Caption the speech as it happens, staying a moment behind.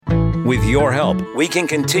With your help, we can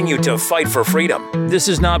continue to fight for freedom. This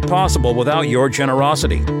is not possible without your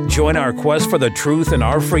generosity. Join our quest for the truth and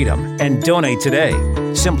our freedom and donate today.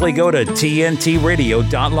 Simply go to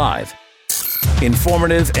tntradio.live.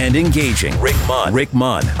 Informative and engaging. Rick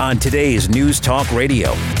Munn on today's News Talk Radio,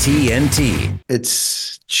 TNT.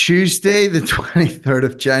 It's Tuesday, the 23rd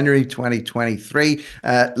of January, 2023.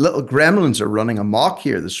 Little gremlins are running amok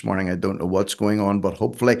here this morning. I don't know what's going on, but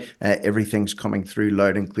hopefully everything's coming through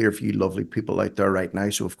loud and clear for you lovely people out there right now.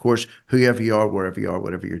 So, of course, whoever you are, wherever you are,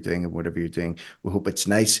 whatever you're doing and whatever you're doing, we hope it's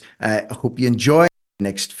nice. I hope you enjoy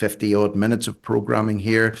next 50 odd minutes of programming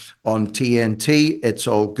here on TNT. It's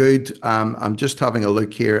all good. I'm just having a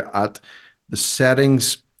look here at the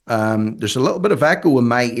settings. There's a little bit of echo in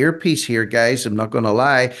my earpiece here, guys. I'm not going to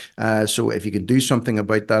lie. So if you could do something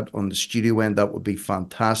about that on the studio end, that would be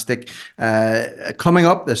fantastic. Coming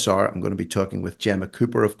up this hour, I'm going to be talking with Gemma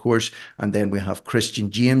Cooper, of course, and then we have Kristian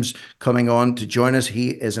James coming on to join us. He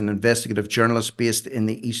is an investigative journalist based in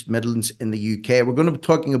the East Midlands in the UK. We're going to be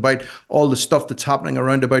talking about all the stuff that's happening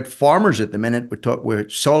around about farmers at the minute. We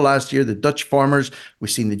saw last year the Dutch farmers,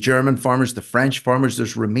 we've seen the German farmers, the French farmers,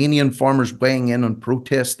 there's Romanian farmers weighing in on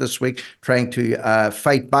protests this week, trying to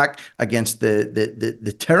fight back against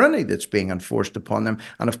the tyranny that's being enforced upon them.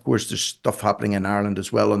 And of course, there's stuff happening in Ireland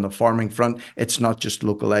as well on the farming front. It's not just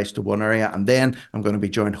localized to one area. And then I'm going to be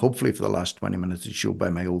joined, hopefully for the last 20 minutes of the show, by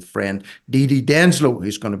my old friend DD Denslow,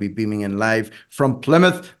 who's going to be beaming in live from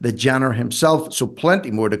Plymouth, the Janner himself. So plenty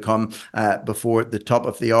more to come before the top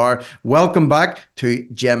of the hour. Welcome back to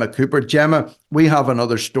Gemma Cooper. Gemma, we have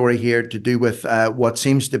another story here to do with what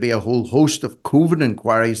seems to be a whole host of COVID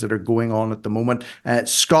inquiries that are going on at the moment.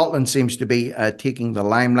 Scotland seems to be taking the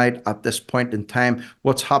limelight at this point in time.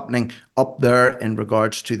 What's happening up there in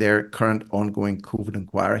regards to their current ongoing COVID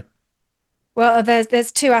inquiry? Well,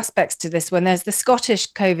 there's two aspects to this one. There's the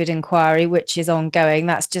Scottish COVID inquiry, which is ongoing.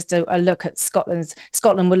 That's just a look at Scotland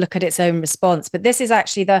will look at its own response. But this is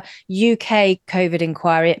actually the UK COVID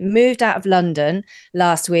inquiry. It moved out of London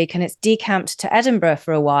last week and it's decamped to Edinburgh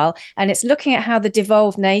for a while. And it's looking at how the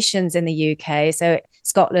devolved nations in the UK, so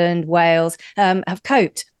Scotland, Wales, have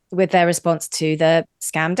coped with their response to the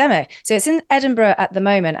scamdemic. So it's in Edinburgh at the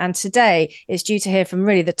moment. And today it's due to hear from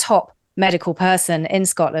really the top medical person in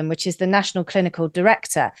Scotland, which is the National Clinical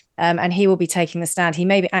Director, and he will be taking the stand. He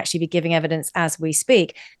may actually be giving evidence as we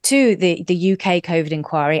speak to the UK COVID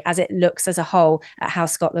inquiry as it looks as a whole at how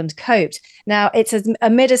Scotland coped. Now, it's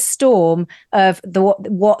amid a storm of the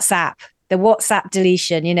WhatsApp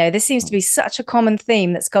deletion. This seems to be such a common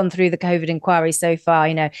theme that's gone through the COVID inquiry so far.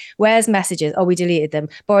 Where's messages? Oh, we deleted them.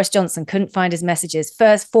 Boris Johnson couldn't find his messages.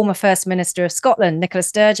 Former First Minister of Scotland, Nicola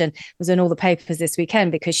Sturgeon, was in all the papers this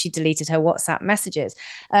weekend because she deleted her WhatsApp messages.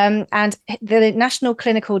 And the National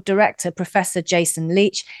Clinical Director, Professor Jason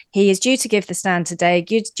Leach, he is due to give the stand today,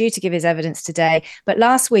 due to give his evidence today. But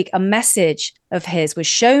last week, a message of his was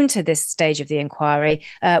shown to this stage of the inquiry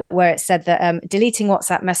where it said that deleting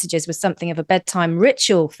WhatsApp messages was something of a bedtime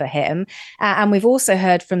ritual for him. And we've also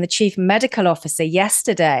heard from the Chief Medical Officer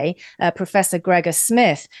yesterday, Professor Gregor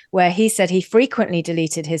Smith, where he said he frequently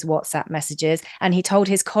deleted his WhatsApp messages and he told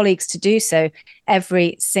his colleagues to do so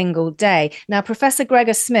every single day. Now, Professor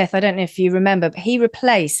Gregor Smith, I don't know if you remember, but he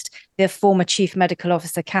replaced the former Chief Medical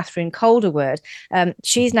Officer, Catherine Calderwood.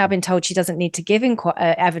 She's now been told she doesn't need to give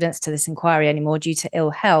evidence to this inquiry anymore due to ill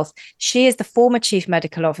health. She is the former Chief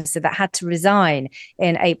Medical Officer that had to resign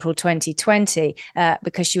in April 2020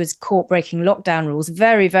 because she was caught breaking lockdown rules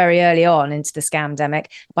very, very early on into the scamdemic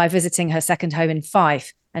by visiting her second home in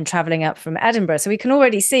Fife and travelling up from Edinburgh. So we can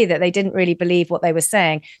already see that they didn't really believe what they were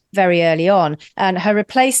saying very early on. And her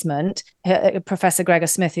replacement, Professor Gregor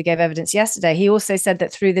Smith, who gave evidence yesterday, he also said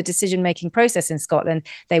that through the decision-making process in Scotland,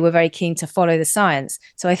 they were very keen to follow the science.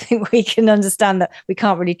 So I think we can understand that we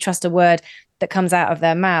can't really trust a word that comes out of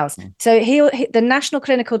their mouths. So the National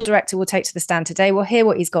Clinical Director will take to the stand today. We'll hear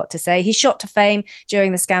what he's got to say. He shot to fame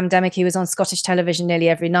during the scamdemic. He was on Scottish television nearly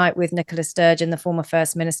every night with Nicola Sturgeon, the former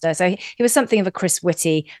First Minister. So he was something of a Chris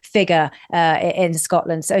Whitty figure in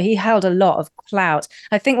Scotland. So he held a lot of clout.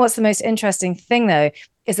 I think what's the most interesting thing, though,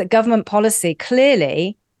 is that government policy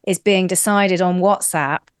clearly is being decided on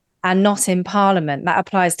WhatsApp and not in Parliament. That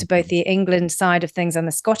applies to both the England side of things and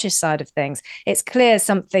the Scottish side of things. It's clear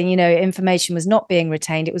something, information was not being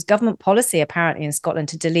retained. It was government policy, apparently, in Scotland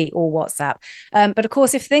to delete all WhatsApp. But of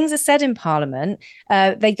course, if things are said in Parliament,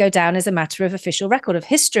 they go down as a matter of official record of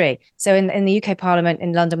history. So in the UK Parliament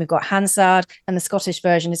in London, we've got Hansard, and the Scottish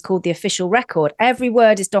version is called the official record. Every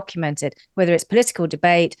word is documented, whether it's political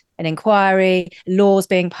debate, an inquiry, laws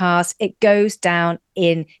being passed, it goes down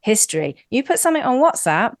in history. You put something on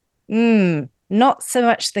WhatsApp, Not so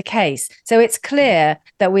much the case. So it's clear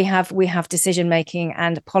that we have decision making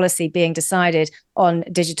and policy being decided on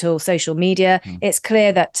digital social media. It's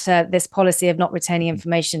clear that this policy of not retaining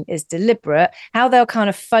information is deliberate. How they'll kind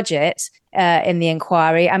of fudge it in the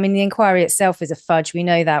inquiry. I mean, the inquiry itself is a fudge. We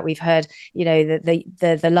know that. We've heard,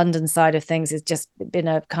 the London side of things has just been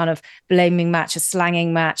a kind of blaming match, a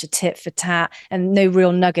slanging match, a tit for tat, and no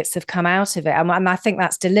real nuggets have come out of it. And I think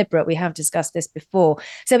that's deliberate. We have discussed this before.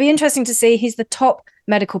 So it'll be interesting to see. He's the top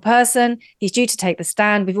medical person. He's due to take the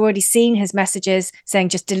stand. We've already seen his messages saying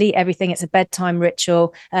just delete everything. It's a bedtime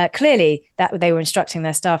ritual. Clearly that they were instructing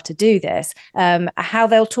their staff to do this. How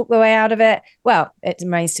they'll talk their way out of it, well, it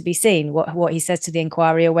remains to be seen what he says to the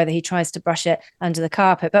inquiry, or whether he tries to brush it under the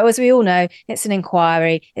carpet. But as we all know, it's an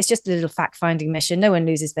inquiry. It's just a little fact-finding mission. No one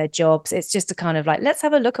loses their jobs. It's just a kind of like, let's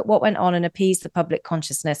have a look at what went on and appease the public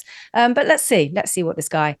consciousness. But let's see what this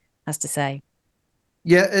guy has to say.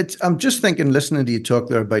 Yeah, I'm just thinking, listening to you talk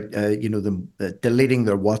there about, them deleting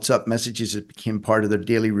their WhatsApp messages. It became part of their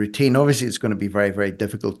daily routine. Obviously, it's going to be very, very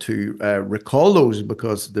difficult to recall those,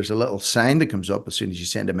 because there's a little sign that comes up as soon as you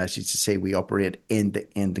send a message to say we operate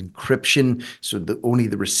end-to-end encryption, so that only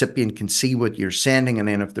the recipient can see what you're sending. And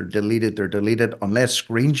then if they're deleted unless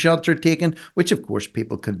screenshots are taken, which of course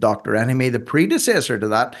people can doctor anyway. The predecessor to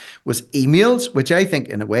that was emails, which I think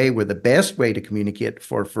in a way were the best way to communicate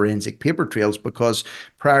for forensic paper trails, because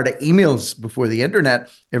prior to emails, before the internet,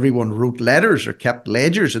 everyone wrote letters or kept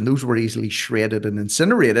ledgers, and those were easily shredded and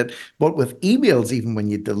incinerated. But with emails, even when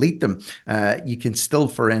you delete them, you can still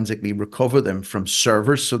forensically recover them from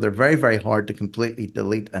servers. So they're very, very hard to completely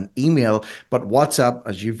delete an email. But WhatsApp,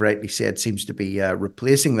 as you've rightly said, seems to be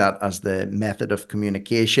replacing that as the method of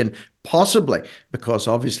communication. Possibly because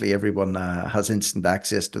obviously everyone has instant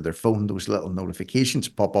access to their phone. Those little notifications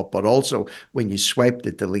pop up, but also when you swipe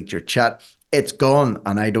to delete your chat, it's gone.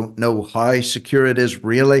 And I don't know how secure it is,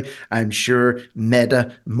 really. I'm sure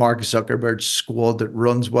Meta, Mark Zuckerberg's squad that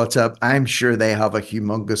runs WhatsApp, I'm sure they have a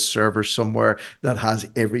humongous server somewhere that has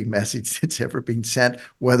every message that's ever been sent.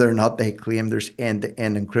 Whether or not they claim there's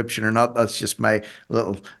end-to-end encryption or not, that's just my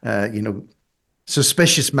little,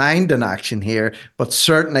 suspicious mind in action here. But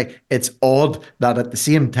certainly it's odd that at the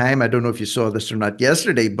same time, I don't know if you saw this or not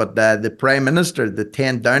yesterday, but the Prime Minister, the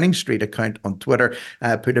 10 Downing Street account on Twitter,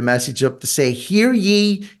 put a message up to say, hear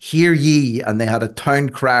ye, hear ye. And they had a town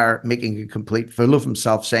crier making a complete fool of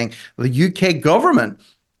himself, saying the UK government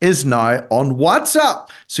is now on WhatsApp.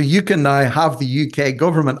 So you can now have the UK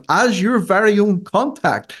government as your very own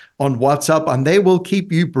contact on WhatsApp, and they will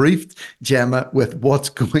keep you briefed, Gemma, with what's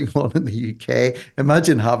going on in the UK.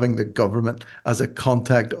 Imagine having the government as a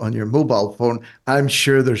contact on your mobile phone. I'm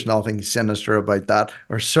sure there's nothing sinister about that,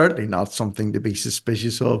 or certainly not something to be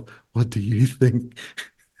suspicious of. What do you think?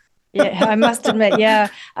 Yeah, I must admit,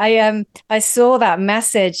 I saw that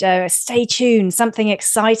message. Stay tuned, something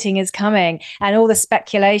exciting is coming, and all the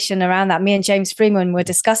speculation around that. Me and James Freeman were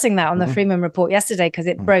discussing that on the Freeman Report yesterday, because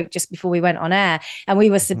it broke just before we went on air, and we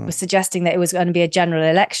were suggesting that it was going to be a general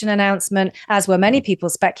election announcement, as were many people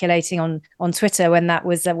speculating on Twitter when that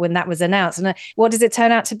was announced. And what does it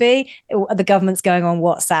turn out to be? The government's going on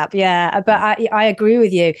WhatsApp. Yeah, but I agree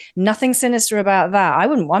with you. Nothing sinister about that.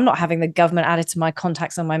 I'm not having the government added to my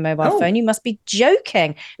contacts on my mobile phone. You must be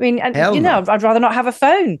joking. I mean, I'd rather not have a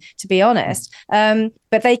phone, to be honest.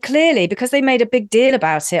 But they clearly, because they made a big deal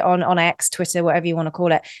about it on X, Twitter, whatever you want to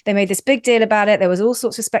call it, they made this big deal about it. There was all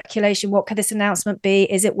sorts of speculation. What could this announcement be?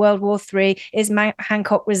 Is it World War III? Is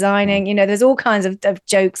Hancock resigning? There's all kinds of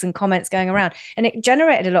jokes and comments going around, and it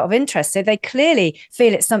generated a lot of interest. So they clearly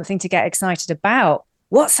feel it's something to get excited about.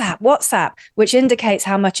 WhatsApp, which indicates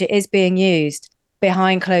how much it is being used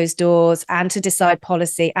behind closed doors, and to decide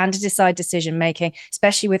policy, and to decide decision making,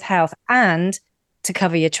 especially with health, and to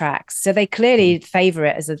cover your tracks. So they clearly favor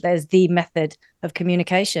it as the method of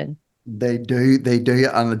communication. They do.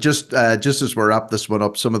 And just as we wrap this one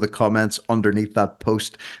up, some of the comments underneath that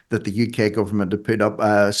post that the UK government had put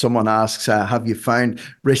up, someone asks, have you found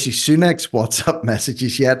Rishi Sunak's WhatsApp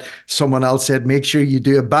messages yet? Someone else said, make sure you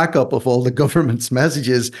do a backup of all the government's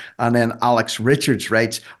messages. And then Alex Richards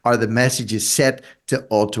writes, are the messages set to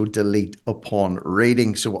auto-delete upon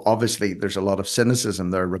reading? So obviously there's a lot of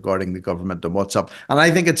cynicism there regarding the government and WhatsApp. And I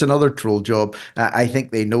think it's another troll job. I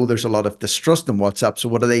think they know there's a lot of distrust in WhatsApp. So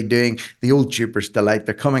what are they doing? The old Jupiter's delight.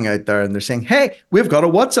 They're coming out there and they're saying, hey, we've got a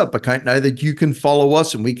WhatsApp account now that you can follow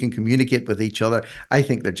us and we can communicate with each other. I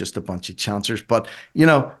think they're just a bunch of chancers. But,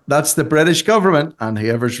 that's the British government, and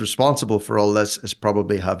whoever's responsible for all this is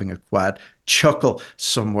probably having a quiet chuckle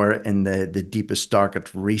somewhere in the deepest,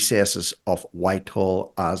 darkest recesses of Whitehall.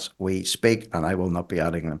 call as we speak, and I will not be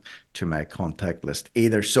adding them to my contact list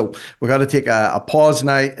either. So we've got to take a pause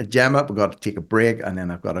now, Gemma. We've got to take a break, and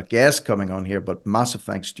then I've got a guest coming on here. But massive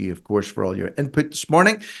thanks to you, of course, for all your input this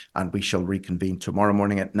morning, and we shall reconvene tomorrow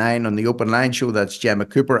morning at 9 on the Open Line Show. That's Gemma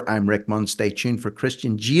Cooper. I'm Rick Munn. Stay tuned for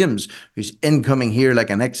Kristian James, who's incoming here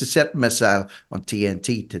like an Exocet missile on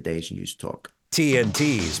TNT, today's News Talk.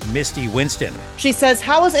 TNT's Misty Winston. She says,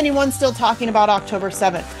 how is anyone still talking about October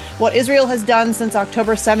 7th? What Israel has done since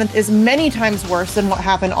October 7th is many times worse than what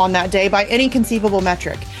happened on that day by any conceivable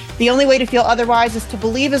metric. The only way to feel otherwise is to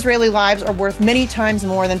believe Israeli lives are worth many times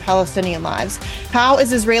more than Palestinian lives. How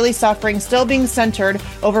is Israeli suffering still being centered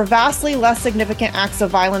over vastly less significant acts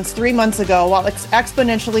of violence 3 months ago, while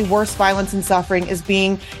exponentially worse violence and suffering is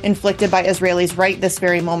being inflicted by Israelis right this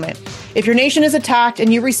very moment? If your nation is attacked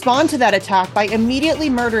and you respond to that attack by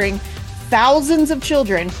immediately murdering thousands of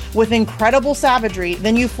children with incredible savagery,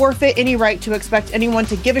 then you forfeit any right to expect anyone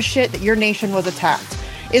to give a shit that your nation was attacked.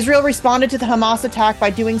 Israel responded to the Hamas attack by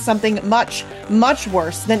doing something much, much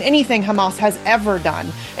worse than anything Hamas has ever done,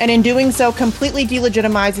 and in doing so, completely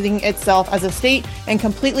delegitimizing itself as a state and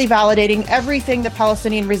completely validating everything the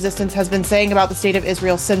Palestinian resistance has been saying about the state of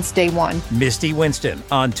Israel since day one. Misty Winston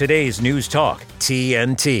on today's News Talk,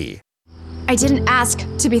 TNT. I didn't ask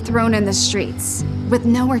to be thrown in the streets with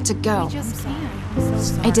nowhere to go.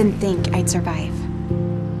 I didn't think I'd survive.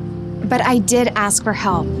 But I did ask for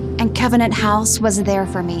help, and Covenant House was there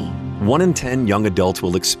for me. 1 in 10 young adults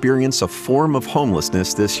will experience a form of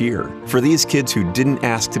homelessness this year. For these kids who didn't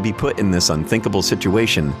ask to be put in this unthinkable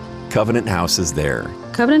situation, Covenant House is there.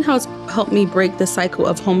 Covenant House helped me break the cycle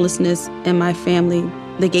of homelessness in my family.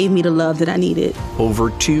 They gave me the love that I needed. Over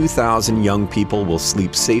 2,000 young people will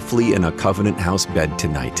sleep safely in a Covenant House bed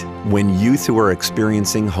tonight. When youth who are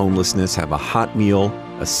experiencing homelessness have a hot meal,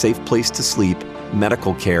 a safe place to sleep,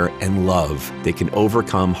 medical care, and love, they can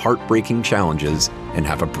overcome heartbreaking challenges and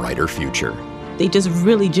have a brighter future. They just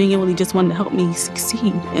really genuinely just wanted to help me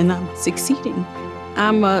succeed, and I'm succeeding.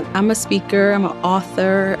 I'm a speaker, I'm an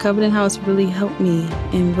author. Covenant House really helped me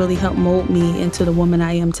and really helped mold me into the woman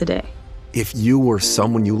I am today. If you or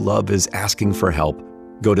someone you love is asking for help,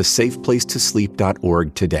 go to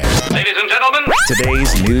safeplacetosleep.org today. Ladies and gentlemen,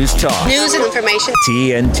 Today's News Talk, News and information.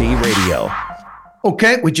 TNT Radio.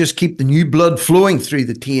 Okay, we just keep the new blood flowing through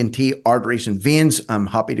the TNT arteries and veins. I'm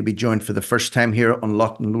happy to be joined for the first time here on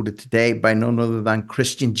Locked and Loaded today by none other than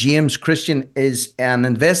Kristian James. Kristian is an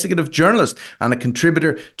investigative journalist and a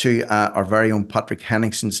contributor to our very own Patrick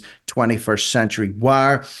Henningson's 21st Century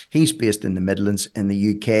Wire. He's based in the Midlands in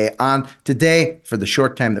the UK. And today, for the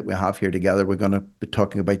short time that we have here together, we're going to be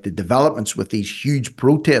talking about the developments with these huge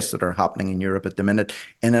protests that are happening in Europe at the minute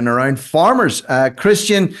in and around farmers.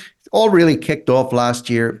 Kristian, all really kicked off last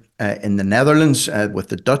year in the Netherlands with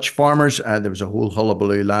the Dutch farmers. There was a whole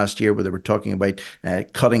hullabaloo last year where they were talking about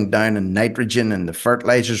cutting down on nitrogen, and the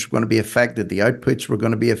fertilizers were going to be affected. The outputs were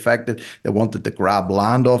going to be affected. They wanted to grab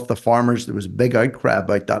land off the farmers. There was a big outcry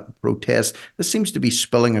about that protest. This seems to be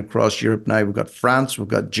spilling across Europe now. We've got France, we've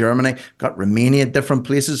got Germany, got Romania, different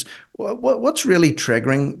places. What's really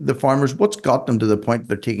triggering the farmers? What's got them to the point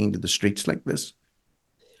they're taking to the streets like this?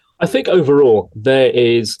 I think overall there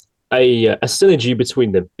is a synergy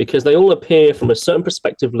between them, because they all appear from a certain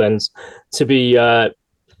perspective lens to be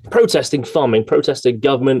protesting farming, protesting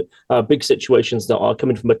government, big situations that are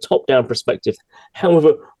coming from a top-down perspective.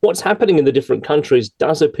 However, what's happening in the different countries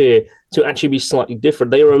does appear to actually be slightly different.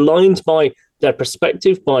 They are aligned by their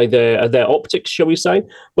perspective, by their optics, shall we say.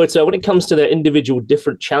 But when it comes to their individual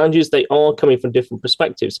different challenges, they are coming from different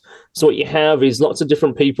perspectives. So what you have is lots of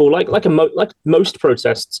different people, like most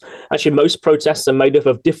protests. Actually, most protests are made up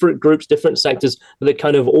of different groups, different sectors, but they're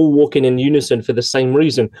kind of all walking in unison for the same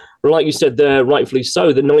reason. But like you said there, rightfully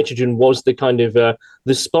so, the nitrogen was the kind of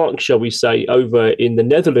the spark, shall we say, over in the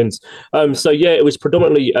Netherlands. So yeah, it was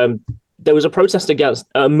predominantly there was a protest against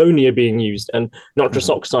ammonia being used and nitrous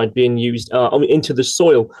oxide being used into the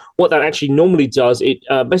soil. What that actually normally does, it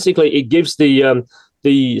basically it gives the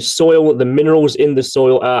soil, the minerals in the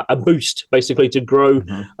soil, a boost, basically, to grow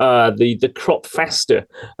the crop faster.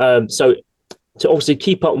 So to obviously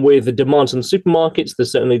keep up with the demands on supermarkets,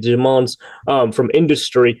 there's certainly the demands from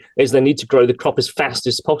industry, is they need to grow the crop as fast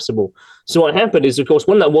as possible. So what happened is, of course,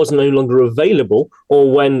 when that was no longer available,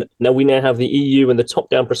 or when we now have the EU and the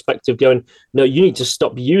top-down perspective going, no, you need to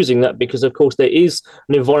stop using that, because, of course, there is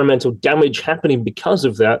an environmental damage happening because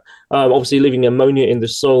of that. Obviously, leaving ammonia in the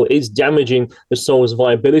soil is damaging the soil's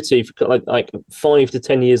viability for like 5 to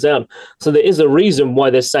 10 years out. So there is a reason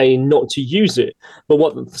why they're saying not to use it.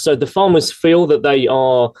 But so the farmers feel that they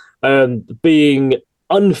are being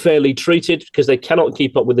unfairly treated because they cannot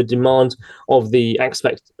keep up with the demand of the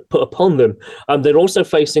aspect put upon them. They're also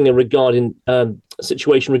facing a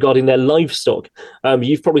situation regarding their livestock.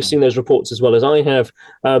 You've probably seen those reports as well as I have.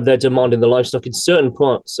 They're demanding the livestock in certain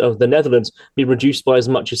parts of the Netherlands be reduced by as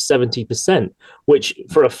much as 70%, which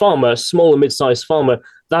for a farmer, a small and mid-sized farmer,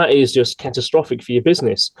 that is just catastrophic for your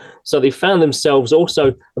business. So they found themselves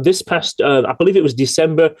also this past, I believe it was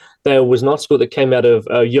December, there was an article that came out of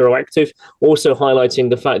Euroactive also highlighting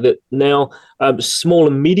the fact that now small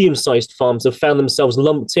and medium-sized farms have found themselves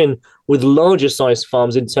lumped in with larger-sized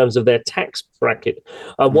farms in terms of their tax bracket.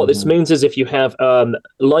 What this means is if you have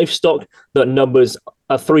livestock that numbers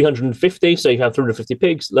 350, so you have 350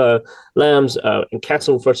 pigs, lambs, and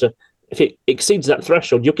cattle, if it exceeds that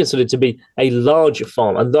threshold, you're considered to be a large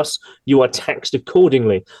farm, and thus you are taxed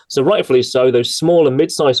accordingly. So rightfully so, those small and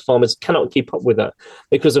mid-sized farmers cannot keep up with that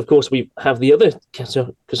because, of course, we have the other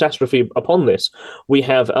catastrophe upon this. We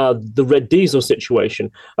have the red diesel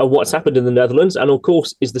situation. What's happened in the Netherlands, and of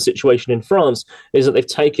course is the situation in France, is that they've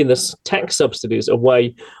taken the tax subsidies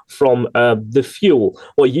away from the fuel.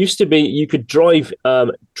 What used to be you could drive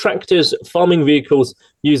tractors, farming vehicles,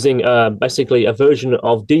 using basically a version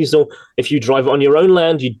of diesel. If you drive it on your own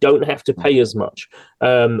land, you don't have to pay as much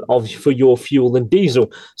for your fuel than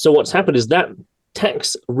diesel. So what's happened is that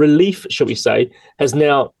tax relief, shall we say, they've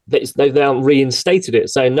now reinstated it,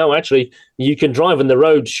 saying, no, actually, you can drive on the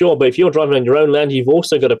road, sure, but if you're driving on your own land, you've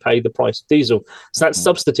also got to pay the price of diesel. So that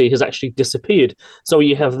subsidy has actually disappeared. So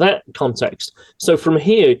you have that context. So from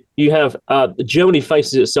here, you have Germany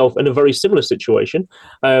faces itself in a very similar situation.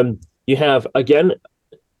 You have, again,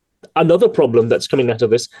 another problem that's coming out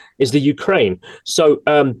of this is the Ukraine. So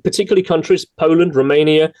particularly countries, Poland,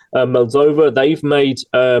 Romania, Moldova, they've made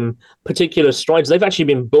particular strides. They've actually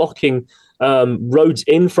been blocking roads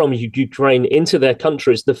in from Ukraine into their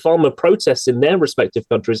countries. The farmer protests in their respective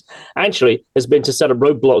countries actually has been to set up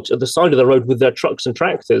roadblocks at the side of the road with their trucks and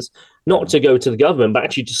tractors, not to go to the government, but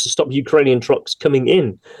actually just to stop Ukrainian trucks coming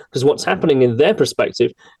in. Because what's happening in their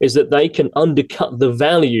perspective is that they can undercut the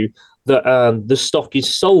value that the stock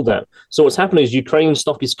is sold at. So what's happening is Ukrainian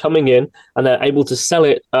stock is coming in and they're able to sell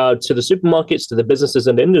it to the supermarkets, to the businesses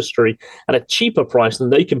and industry at a cheaper price than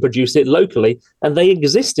they can produce it locally, and they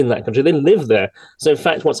exist in that country. They live there. So in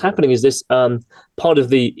fact, what's happening is this part of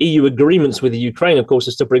the EU agreements with the Ukraine, of course,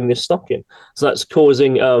 is to bring this stock in. So that's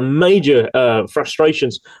causing major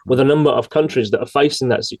frustrations with a number of countries that are facing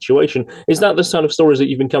that situation. Is that the sort of stories that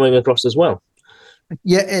you've been coming across as well?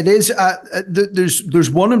 Yeah, it is. There's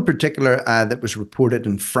one in particular that was reported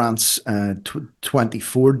in France,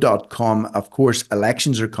 24.com. Of course,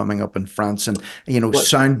 elections are coming up in France, and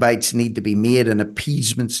sound bites need to be made and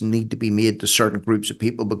appeasements need to be made to certain groups of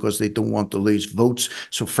people because they don't want to lose votes.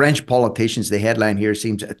 So French politicians, the headline here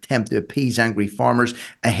seems to attempt to appease angry farmers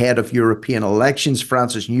ahead of European elections.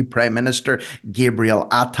 France's new Prime Minister, Gabriel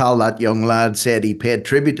Attal, that young lad, said he paid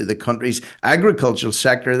tribute to the country's agricultural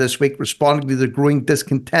sector this week, responding to the growing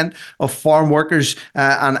discontent of farm workers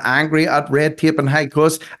and angry at red tape and high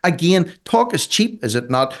costs. Again, talk is cheap, is it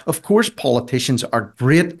not? Of course, politicians are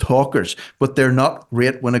great talkers, but they're not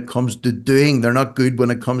great when it comes to doing. They're not good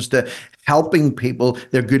when it comes to helping people.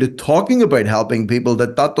 They're good at talking about helping people.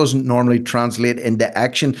 That doesn't normally translate into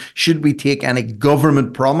action. Should we take any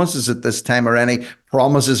government promises at this time, or any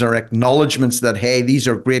promises or acknowledgements that, hey, these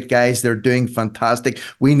are great guys, they're doing fantastic,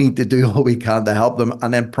 we need to do all we can to help them,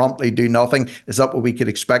 and then promptly do nothing? Is that what we could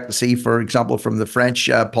expect to see, for example, from the French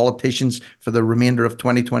politicians for the remainder of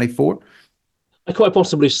 2024? Quite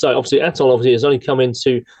possibly so. Obviously, Attal has only come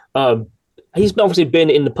into he's obviously been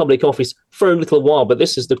in the public office for a little while, but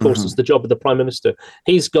this is, of course, it's the job of the Prime Minister.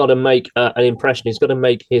 He's got to make an impression. He's got to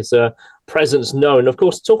make his presence known. Of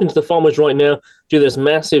course, talking to the farmers right now due to this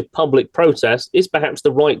massive public protest is perhaps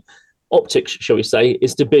the right optics, shall we say,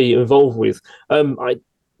 is to be involved with.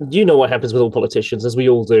 You know what happens with all politicians, as we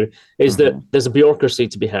all do, is that there's a bureaucracy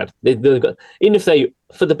to be had. Even if they,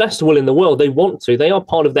 for the best will in the world, they want to, they are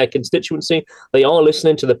part of their constituency, they are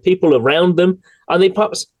listening to the people around them, and they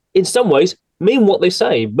perhaps, in some ways, mean what they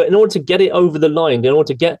say. But in order to get it over the line, in order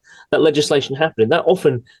to get that legislation happening, that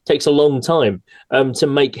often takes a long time to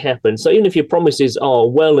make happen. So even if your promises are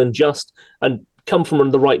well and just and come from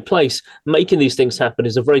the right place, making these things happen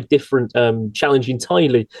is a very different challenge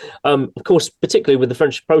entirely. Of course, particularly with the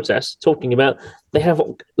French protests, talking about, they have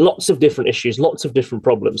lots of different issues, lots of different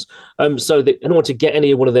problems. So that in order to get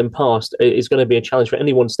any one of them passed is going to be a challenge for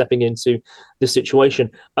anyone stepping into this situation.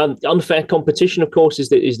 Unfair competition, of course, is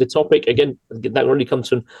the topic. Again, that really comes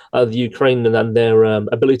from the Ukraine and their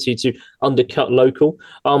ability to undercut local.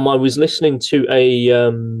 I was listening to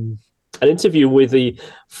an interview with the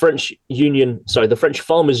French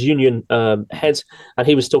Farmers Union head, and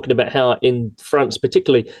he was talking about how in France,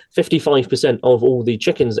 particularly, 55% of all the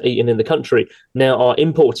chickens eaten in the country now are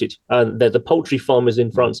imported, and that the poultry farmers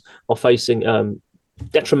in France are facing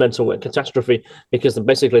detrimental catastrophe because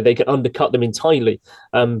basically they can undercut them entirely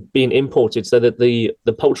being imported, so that the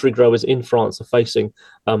poultry growers in France are facing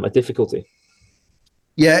a difficulty.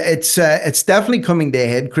 Yeah, it's definitely coming to a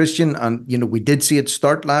head, Kristian, and we did see it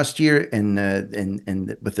start last year in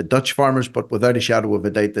with the Dutch farmers, but without a shadow of a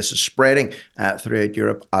doubt, this is spreading throughout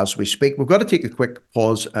Europe as we speak. We've got to take a quick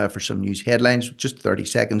pause for some news headlines, just 30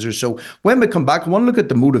 seconds or so. When we come back, I want to look at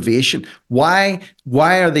the motivation. Why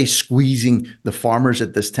are they squeezing the farmers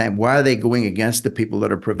at this time? Why are they going against the people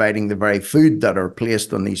that are providing the very food that are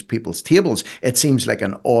placed on these people's tables? It seems like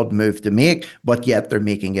an odd move to make, but yet they're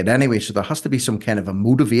making it anyway. So there has to be some kind of a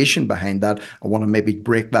motivation behind that. I want to maybe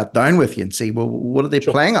break that down with you and see, well, what are they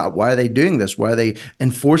playing at? Why are they doing this? Why are they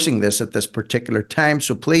enforcing this at this particular time?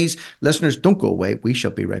 So please, listeners, don't go away. We shall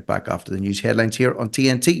be right back after the news headlines here on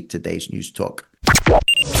TNT, today's News Talk.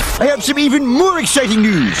 I have some even more exciting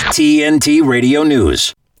news. TNT Radio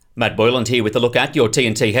News. Matt Boyland here with a look at your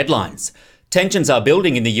TNT headlines. Tensions are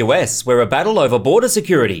building in the US, where a battle over border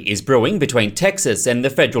security is brewing between Texas and the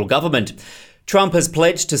federal government. Trump has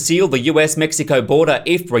pledged to seal the US-Mexico border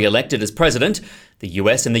if re-elected as president. The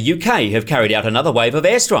US and the UK have carried out another wave of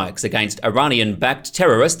airstrikes against Iranian-backed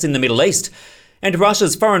terrorists in the Middle East. And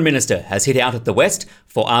Russia's foreign minister has hit out at the West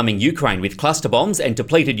for arming Ukraine with cluster bombs and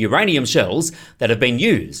depleted uranium shells that have been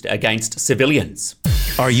used against civilians.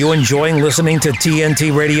 Are you enjoying listening to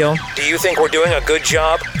TNT Radio? Do you think we're doing a good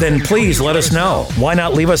job? Then please let us know. Why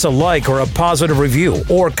not leave us a like or a positive review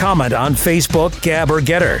or comment on Facebook, Gab, or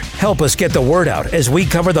Getter? Help us get the word out as we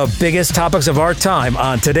cover the biggest topics of our time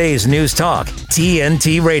on today's News Talk,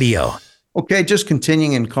 TNT Radio. Okay, just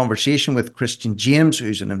continuing in conversation with Kristian James,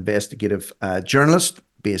 who's an investigative journalist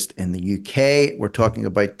based in the UK. We're talking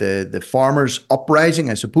about the farmers'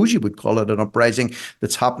 uprising. I suppose you would call it an uprising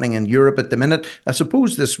that's happening in Europe at the minute. I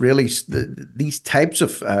suppose this really, these types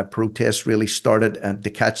of protests really started to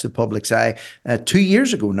catch the public's eye 2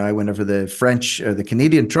 years ago now, whenever the French or the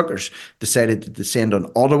Canadian truckers decided to descend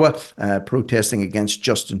on Ottawa, protesting against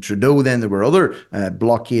Justin Trudeau. Then there were other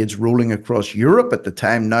blockades rolling across Europe at the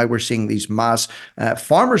time. Now we're seeing these mass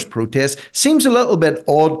farmers' protests. Seems a little bit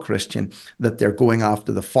odd, Kristian, that they're going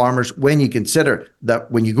after the farmers when you consider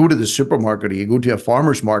that when you go to the supermarket or you go to a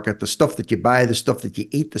farmer's market, the stuff that you buy, the stuff that you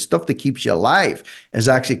eat, the stuff that keeps you alive is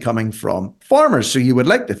actually coming from farmers. So you would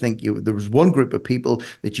like to think there was one group of people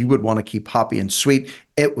that you would want to keep happy and sweet.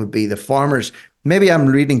 It would be the farmers. Maybe I'm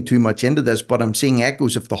reading too much into this, but I'm seeing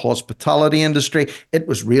echoes of the hospitality industry. It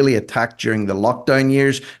was really attacked during the lockdown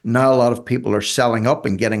years. Now a lot of people are selling up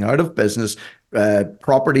and getting out of business.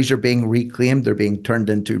 Properties are being reclaimed. They're being turned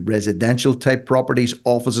into residential type properties.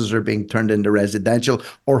 Offices are being turned into residential,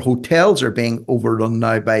 or hotels are being overrun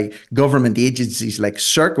now by government agencies like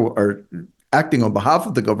Serco, or acting on behalf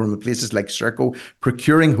of the government, places like Serco,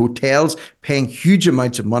 procuring hotels, paying huge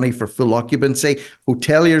amounts of money for full occupancy.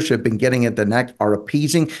 Hoteliers who have been getting at the neck are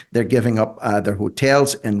appeasing. They're giving up their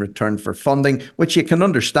hotels in return for funding, which you can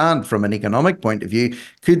understand from an economic point of view.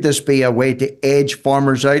 Could this be a way to edge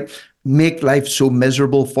farmers out, make life so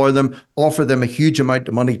miserable for them, offer them a huge amount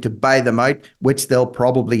of money to buy them out, which they'll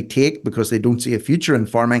probably take because they don't see a future in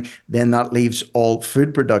farming? Then that leaves all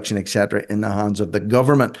food production, etc., in the hands of the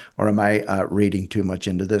government. Or am I reading too much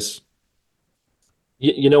into this?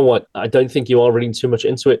 You know what? I don't think you are reading too much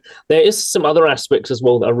into it. There is some other aspects as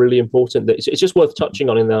well that are really important that it's just worth touching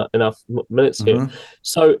on in our minutes here. Mm-hmm.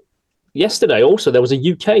 So yesterday also there was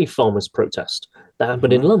a UK farmers protest that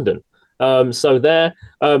happened in London. So there,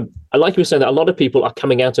 like you were saying, that a lot of people are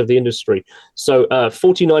coming out of the industry. So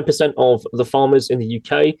 49% of the farmers in the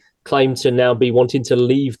UK claim to now be wanting to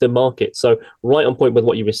leave the market. So right on point with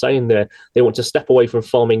what you were saying there, they want to step away from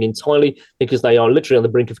farming entirely because they are literally on the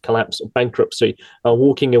brink of collapse or bankruptcy,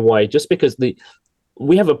 walking away just because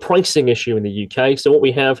we have a pricing issue in the UK. So what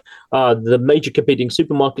we have, the major competing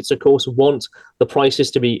supermarkets, of course, want the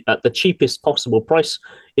prices to be at the cheapest possible price.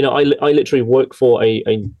 You know, I literally work for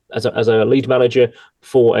as a lead manager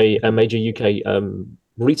for a major UK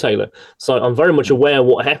retailer. So I'm very much aware of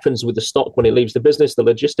what happens with the stock when it leaves the business, the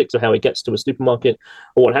logistics of how it gets to a supermarket.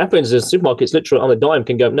 But what happens is supermarkets literally on a dime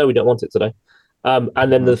can go, no, we don't want it today.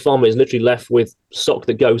 And then the farmer is literally left with stock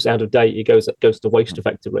that goes out of date. It goes to waste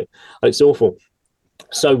effectively. And it's awful.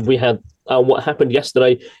 So we had What happened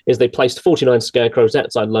yesterday is they placed 49 scarecrows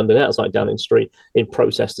outside London, outside Downing Street, in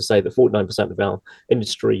protest to say that 49% of our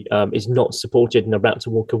industry is not supported and about to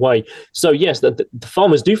walk away. So yes, the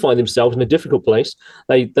farmers do find themselves in a difficult place.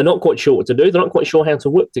 They're not quite sure what to do. They're not quite sure how to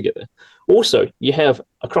work together. Also, you have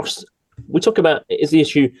we talk about is the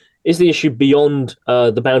issue beyond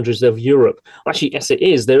the boundaries of Europe? Actually, yes, it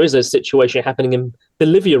is. There is a situation happening in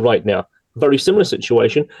Bolivia right now. Very similar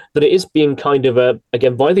situation, that it is being kind of,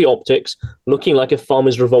 again, by the optics, looking like a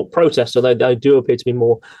farmers' revolt protest. So they do appear to be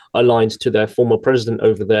more aligned to their former president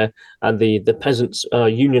over there. And the peasants'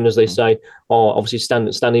 union, as they say, are obviously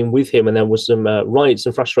standing with him. And there was some riots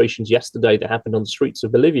and frustrations yesterday that happened on the streets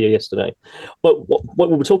of Bolivia yesterday. But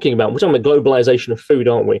what we're talking about globalization of food,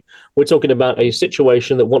 aren't we? We're talking about a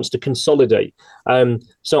situation that wants to consolidate.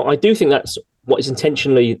 So I do think that's what is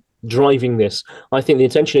intentionally driving this. I think the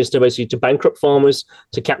intention is to basically to bankrupt farmers,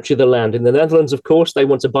 to capture the land. In the Netherlands, of course, they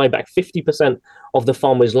want to buy back 50% of the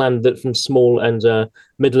farmers' land that from small and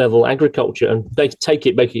mid-level agriculture, and they take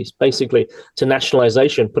it basically to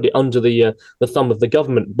nationalisation, put it under the thumb of the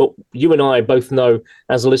government. But you and I both know,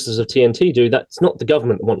 as the listeners of TNT do, that's not the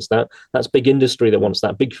government that wants that. That's big industry that wants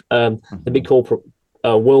that. The big corporate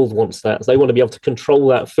world wants that. So they want to be able to control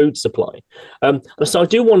that food supply. So I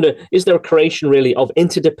do wonder, is there a creation really of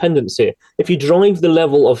interdependence here? If you drive the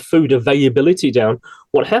level of food availability down,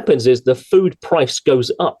 what happens is the food price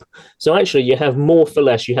goes up. So actually you have more for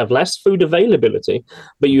less. You have less food availability,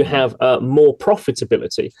 but you have more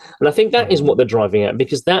profitability. And I think that is what they're driving at,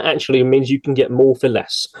 because that actually means you can get more for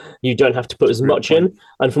less. You don't have to put as much in.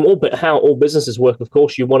 And from how all businesses work, of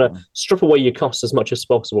course, you want to strip away your costs as much as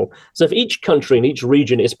possible. So if each country and each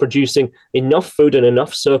region is producing enough food and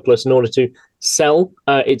enough surplus in order to sell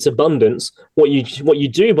its abundance, what you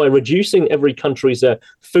do by reducing every country's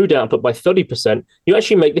food output by 30%, you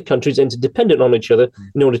actually make the countries interdependent on each other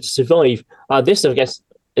in order to survive. This, I guess,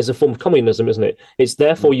 is a form of communism, isn't it? It's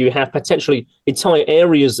therefore you have potentially entire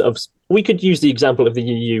areas of. We could use the example of the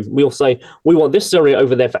EU. We'll say we want this area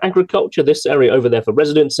over there for agriculture, this area over there for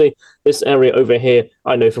residency, this area over here,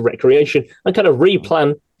 I know, for recreation, and kind of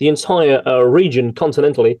replan the entire region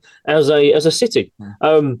continentally as a city.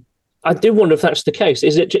 I do wonder if that's the case.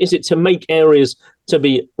 Is it to make areas to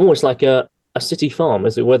be almost like a city farm,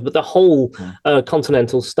 as it were, but the whole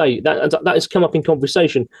continental state? That has come up in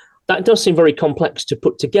conversation. That does seem very complex to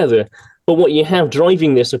put together. But what you have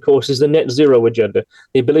driving this, of course, is the net zero agenda.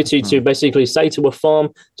 The ability to basically say to a farm,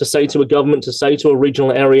 to say to a government, to say to a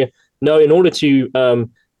regional area, no, in order to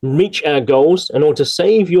reach our goals, in order to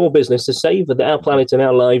save your business, to save our planet and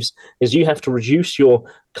our lives, is you have to reduce your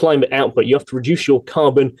climate output, you have to reduce your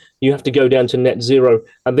carbon, you have to go down to net zero.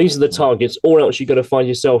 And these are the targets, or else you're going to find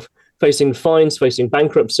yourself facing fines, facing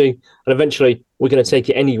bankruptcy, and eventually we're going to take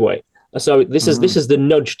it anyway. So this is the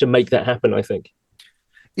nudge to make that happen, I think.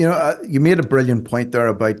 You know, you made a brilliant point there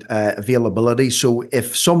about availability. So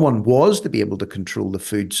if someone was to be able to control the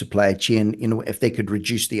food supply chain, you know, if they could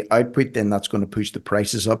reduce the output, then that's going to push the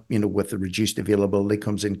prices up. You know, with the reduced availability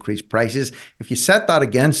comes increased prices. If you set that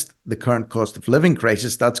against the current cost of living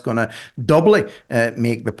crisis, that's going to doubly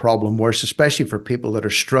make the problem worse, especially for people that are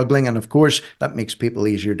struggling. And of course, that makes people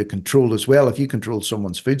easier to control as well. If you control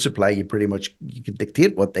someone's food supply, you can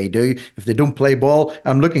dictate what they do. If they don't play ball,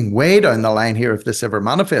 I'm looking way down the line here if this ever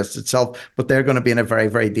manifests itself, but they're going to be in a very,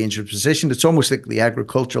 very dangerous position. It's almost like the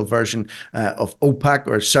agricultural version of OPEC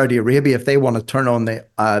or Saudi Arabia. If they want to turn on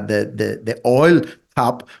the oil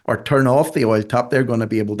tap or turn off the oil tap, they're going to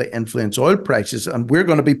be able to influence oil prices, and we're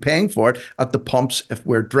going to be paying for it at the pumps if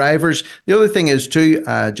we're drivers. The other thing is too,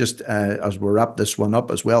 as we wrap this one up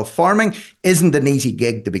as well, farming isn't an easy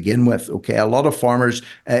gig to begin with. Okay, a lot of farmers,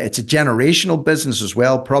 it's a generational business as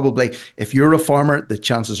well. Probably if you're a farmer, the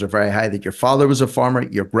chances are very high that your father was a farmer,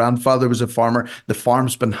 your grandfather was a farmer. The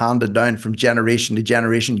farm's been handed down from generation to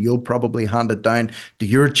generation. You'll probably hand it down to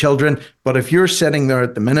your children. But if you're sitting there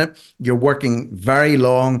at the minute, you're working very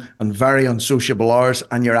long and very unsociable hours,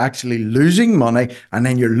 and you're actually losing money, and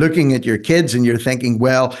then you're looking at your kids and you're thinking,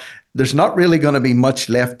 well, there's not really going to be much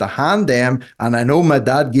left to hand them. And I know my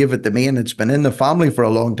dad gave it to me and it's been in the family for a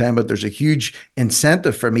long time, but there's a huge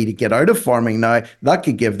incentive for me to get out of farming now. That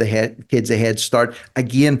could give the kids a head start.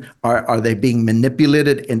 Again, are they being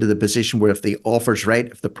manipulated into the position where if the offer's right,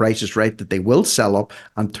 if the price is right, that they will sell up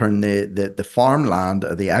and turn the farmland,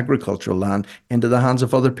 the agricultural land, into the hands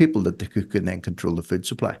of other people that can then control the food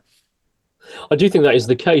supply? I do think that is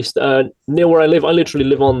the case. Near where I live, I literally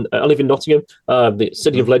live in Nottingham, the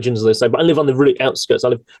city of legends, as they say, but I live on the really outskirts. I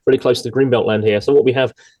live really close to the Greenbelt land here. So what we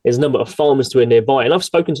have is a number of farmers to a nearby, and I've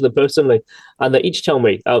spoken to them personally, and they each tell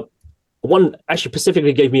me One actually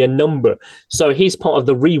specifically gave me a number. So he's part of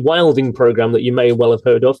the rewilding program that you may well have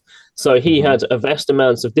heard of. So he had a vast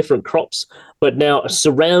amounts of different crops, but now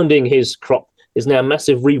surrounding his crop is now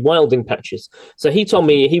massive rewilding patches. So he told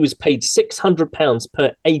me he was paid £600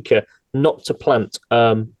 per acre not to plant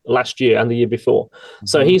last year and the year before.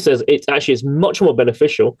 So he says it actually is much more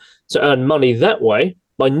beneficial to earn money that way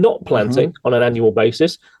by not planting on an annual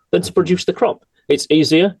basis than to produce the crop. It's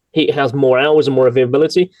easier. He has more hours and more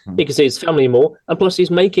availability. He can see his family more. And plus,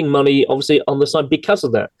 he's making money, obviously, on the side because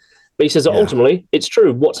of that. But he says that ultimately, it's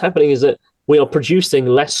true. What's happening is that we are producing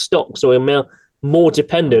less stock. So we're now more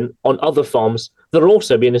dependent on other farms that are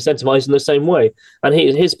also being incentivized in the same way. And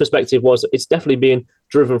his perspective was it's definitely being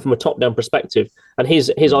driven from a top-down perspective. And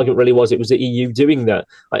his argument really was it was the EU doing that.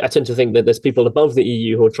 I tend to think that there's people above the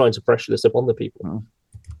EU who are trying to pressure this upon the people.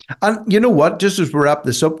 And you know what? Just as we wrap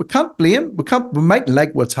this up, we might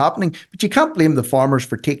like what's happening, but you can't blame the farmers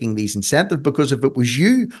for taking these incentives, because if it was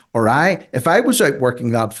you or if I was out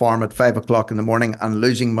working that farm at 5 o'clock in the morning and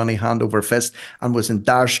losing money hand over fist and was in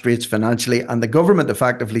dire straits financially, and the government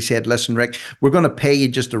effectively said, listen, Rick, we're going to pay you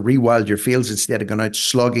just to rewild your fields instead of going out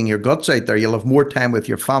slugging your guts out there. You'll have more time with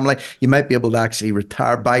your family. You might be able to actually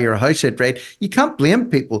retire, buy your house outright. You can't blame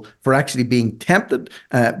people for actually being tempted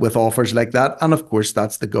with offers like that. And of course,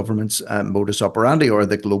 that's the government's modus operandi, or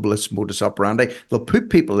the globalist modus operandi. They'll put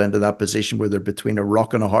people into that position where they're between a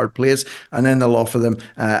rock and a hard place, and then they'll offer them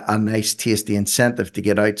a nice tasty incentive to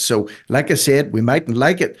get out. So like I said, we mightn't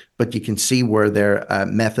like it, but you can see where their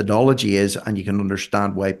methodology is, and you can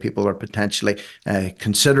understand why people are potentially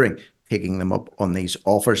considering taking them up on these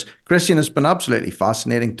offers. Kristian, it's been absolutely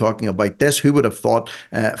fascinating talking about this. Who would have thought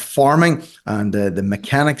farming and the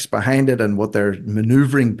mechanics behind it and what they're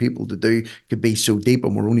maneuvering people to do could be so deep,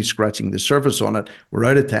 and we're only scratching the surface on it. We're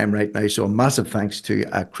out of time right now, so a massive thanks to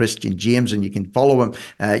Kristian James, and you can follow him.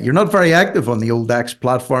 You're not very active on the old X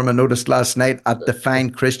platform, I noticed last night, at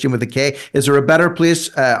Define Kristian with a K. Is there a better place,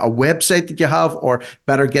 a website that you have, or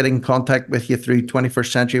better get in contact with you through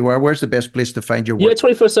 21st Century Wire? Where's the best place to find your work? Yeah,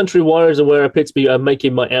 21st Century Wire is where I appear to be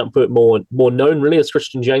making my output more known, really, as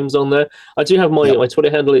Kristian James on there. I do have my Twitter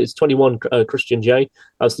handle. It's 21 Kristian J.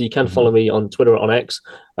 So you can follow me on Twitter, on X.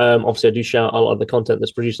 Obviously, I do share a lot of the content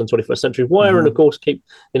that's produced on 21st Century Wire, and of course, keep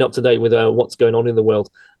up to date with what's going on in the world.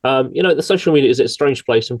 The social media is a strange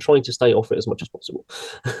place. I'm trying to stay off it as much as possible.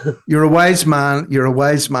 You're a wise man.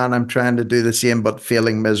 I'm trying to do the same, but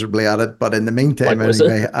failing miserably at it. But in the meantime,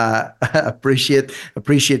 anyway,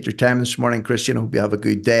 appreciate your time this morning, Kristian. Hope you have a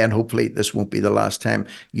good day, and hopefully this won't be the last time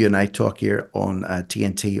you and I talk here on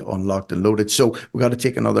TNT on Locked and Loaded. So we've got to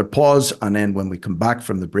take another pause, and then when we come back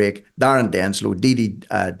from the break, Darren Denslow, DD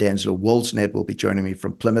Denslow, Woolsnet will be joining me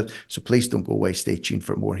from Plymouth. So please don't go away. Stay tuned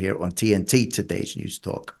for more here on TNT, Today's News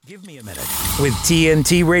Talk. Give me a minute with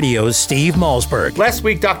TNT Radio's Steve Malzberg. Last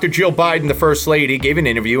week, Dr. Jill Biden, the First Lady, gave an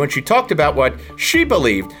interview, and she talked about what she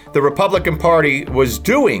believed the Republican Party was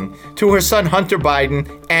doing to her son, Hunter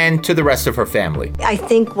Biden, and to the rest of her family. I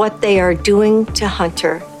think what they are doing to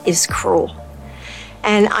Hunter is cruel.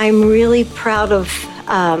 And I'm really proud of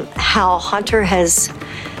how Hunter has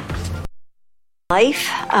life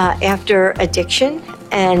after addiction,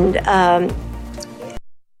 and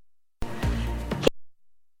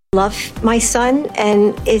love my son,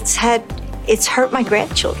 and it's hurt my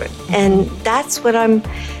grandchildren, and that's what I'm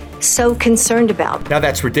so concerned about. Now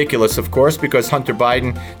that's ridiculous, of course, because Hunter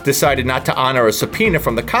Biden decided not to honor a subpoena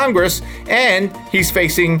from the Congress, and he's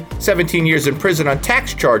facing 17 years in prison on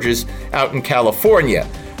tax charges out in California.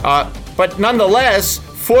 But nonetheless,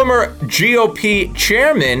 former GOP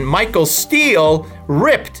chairman Michael Steele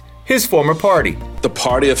ripped his former party. The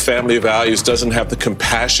party of family values doesn't have the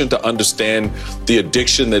compassion to understand the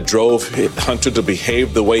addiction that drove Hunter to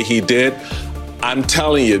behave the way he did. I'm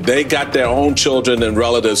telling you, they got their own children and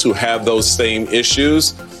relatives who have those same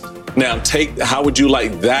issues. Now, how would you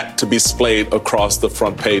like that to be splayed across the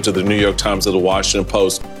front page of the New York Times or the Washington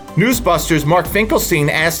Post? Newsbusters' Mark Finkelstein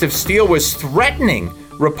asked if Steele was threatening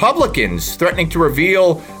Republicans, threatening to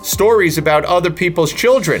reveal stories about other people's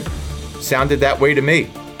children. Sounded that way to me.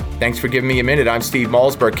 Thanks for giving me a minute. I'm Steve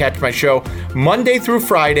Malzberg. Catch my show Monday through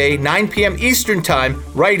Friday, 9 p.m. Eastern Time,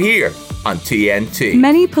 right here on TNT.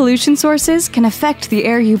 Many pollution sources can affect the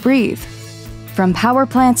air you breathe, from power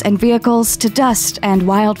plants and vehicles to dust and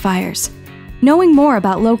wildfires. Knowing more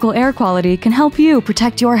about local air quality can help you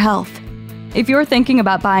protect your health. If you're thinking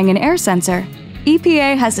about buying an air sensor,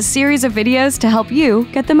 EPA has a series of videos to help you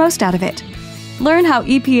get the most out of it. Learn how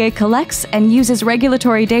EPA collects and uses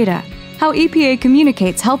regulatory data, how EPA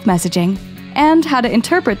communicates health messaging, and how to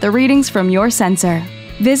interpret the readings from your sensor.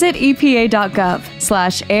 Visit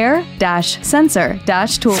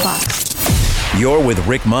epa.gov/air-sensor-toolbox. You're with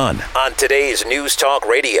Rick Munn on today's News Talk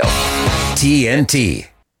Radio, TNT.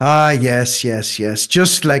 Yes.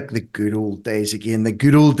 Just like the good old days again, the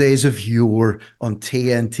good old days of yore on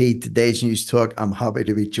TNT. Today's News Talk, I'm happy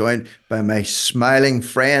to be joined by my smiling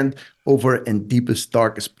friend over in deepest,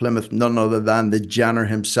 darkest Plymouth, none other than the Janner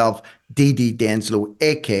himself, DD Denslow,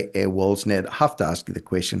 a.k.a. Wallsnet. I have to ask you the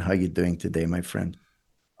question, how are you doing today, my friend?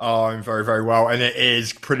 Oh, I'm very, very well. And it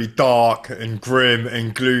is pretty dark and grim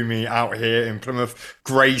and gloomy out here in Plymouth.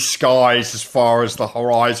 Grey skies as far as the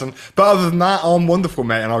horizon. But other than that, I'm wonderful,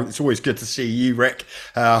 mate. And it's always good to see you, Rick.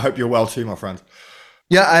 I hope you're well too, my friend.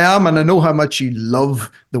 Yeah, I am. And I know how much you love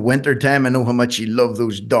the winter time. I know how much you love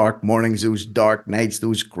those dark mornings, those dark nights,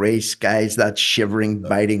 those grey skies, that shivering,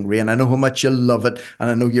 biting rain. I know how much you love it. And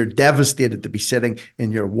I know you're devastated to be sitting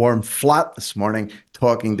in your warm flat this morning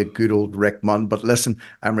talking to good old Rick Munn. But listen,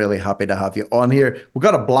 I'm really happy to have you on here. We've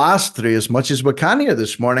got a blast through as much as we can here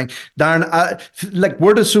this morning. Darren, like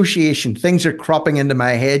word association, things are cropping into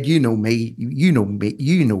my head. You know me. You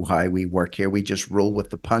know how we work here. We just roll with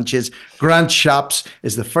the punches. Grant Shapps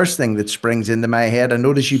is the first thing that springs into my head. I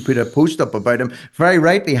notice you put a post up about him, very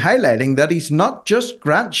rightly highlighting that he's not just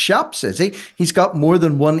Grant Shapps, is he? He's got more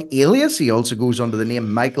than one alias. He also goes under the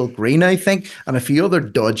name Michael Green, I think, and a few other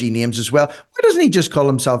dodgy names as well. Why doesn't he just call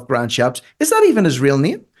himself Grant Shapps? Is that even his real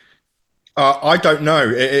name? I don't know.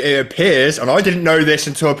 It appears, and I didn't know this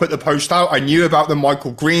until I put the post out. I knew about the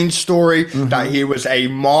Michael Green story, that he was a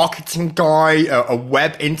marketing guy, a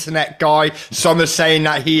web internet guy. Some are saying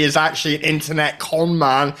that he is actually an internet con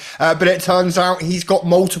man, but it turns out he's got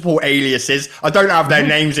multiple aliases. I don't have their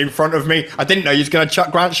names in front of me. I didn't know he was going to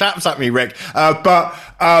chuck Grant Shapps at me, Rick.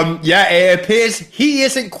 Yeah, it appears he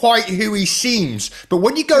isn't quite who he seems. But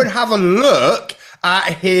when you go and have a look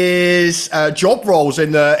at his job roles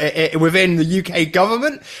within the UK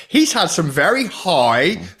government, he's had some very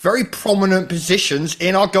high, very prominent positions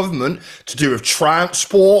in our government to do with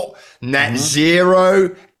transport, net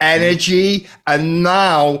zero, energy, and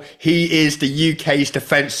now he is the UK's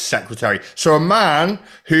Defence Secretary. So a man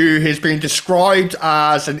who has been described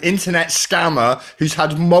as an internet scammer who's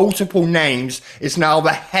had multiple names is now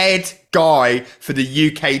the head guy for the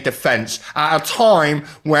UK defence at a time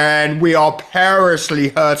when we are perilously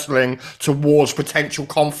hurtling towards potential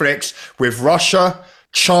conflicts with Russia,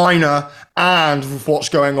 China, and with what's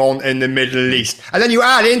going on in the Middle East. And then you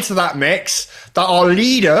add into that mix that our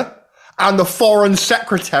leader and the Foreign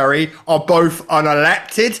Secretary are both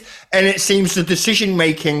unelected, and it seems the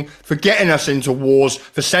decision-making for getting us into wars,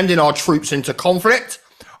 for sending our troops into conflict,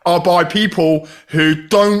 are by people who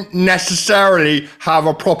don't necessarily have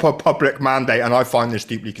a proper public mandate. And I find this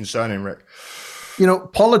deeply concerning, Rick. You know,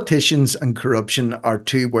 politicians and corruption are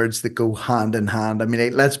two words that go hand in hand. I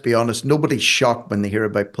mean, let's be honest, nobody's shocked when they hear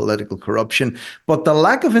about political corruption, but the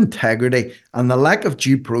lack of integrity and the lack of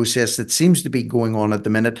due process that seems to be going on at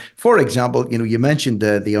the minute. For example, you know, you mentioned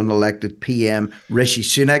the unelected PM, Rishi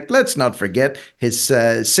Sunak. Let's not forget his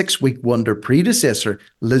 6-week wonder predecessor,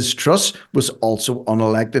 Liz Truss, was also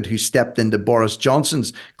unelected, who stepped into Boris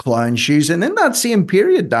Johnson's clown shoes. And in that same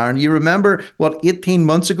period, Darren, you remember, 18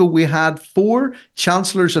 months ago, we had 4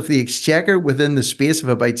 chancellors of the Exchequer within the space of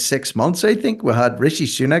about 6 months, I think. We had Rishi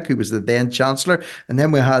Sunak, who was the then chancellor, and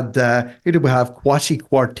then we had who did we have? Kwasi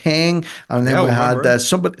Kwarteng, and then we had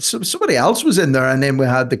somebody else was in there, and then we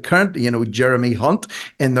had the current, you know, Jeremy Hunt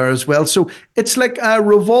in there as well. So it's like a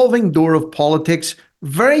revolving door of politics.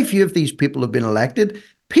 Very few of these people have been elected.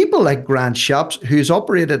 People like Grant Shapps, who's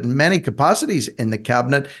operated in many capacities in the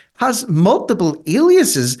cabinet, has multiple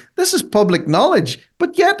aliases. This is public knowledge.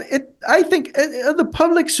 But yet, I think, are the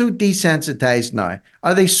public so desensitized now?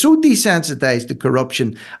 Are they so desensitized to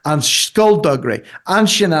corruption and skullduggery and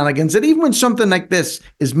shenanigans that even when something like this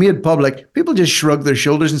is made public, people just shrug their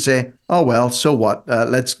shoulders and say, oh, well, so what?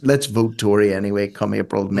 Let's vote Tory anyway, come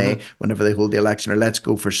April, May, whenever they hold the election, or let's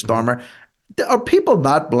go for Stormer. Are people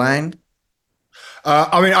that blind?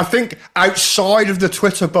 I mean, I think outside of the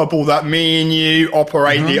Twitter bubble that me and you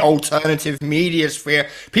operate, the alternative media sphere,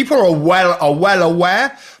 people are well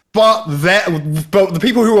aware, but the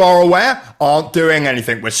people who are aware aren't doing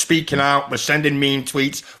anything. We're speaking out, we're sending mean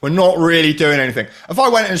tweets, we're not really doing anything. If I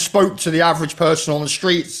went and spoke to the average person on the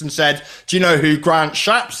streets and said, do you know who Grant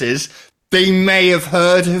Shapps is? They may have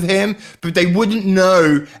heard of him, but they wouldn't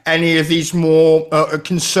know any of these more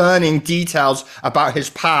concerning details about his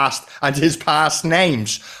past and his past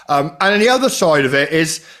names. And the other side of it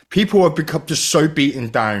is People have become just so beaten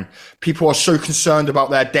down. People are so concerned about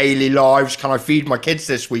their daily lives. Can I feed my kids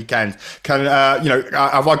this weekend? Can,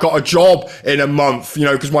 have I got a job in a month?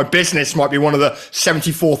 Because my business might be one of the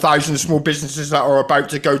 74,000 small businesses that are about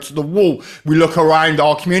to go to the wall. We look around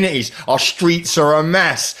our communities. Our streets are a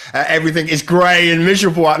mess. Everything is grey and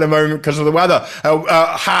miserable at the moment because of the weather.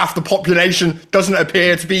 Half the population doesn't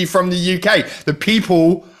appear to be from the UK. The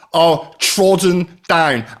people are trodden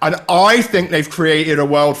down. And I think they've created a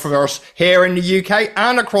world for us here in the UK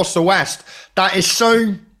and across the West that is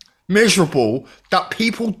so miserable that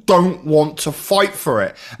people don't want to fight for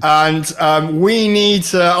it. And we need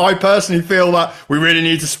to, I personally feel that we really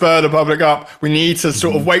need to spur the public up. We need to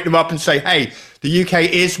sort of wake them up and say, hey, the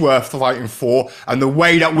UK is worth fighting for, and the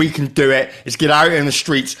way that we can do it is get out in the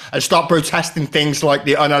streets and start protesting things like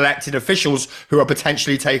the unelected officials who are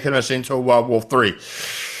potentially taking us into a World War III.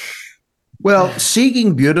 Well,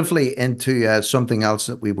 seguing beautifully into something else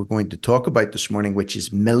that we were going to talk about this morning, which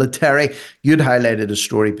is military. You'd highlighted a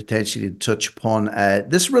story potentially to touch upon.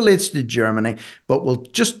 This relates to Germany, but we'll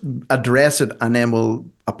just address it and then we'll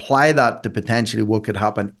apply that to potentially what could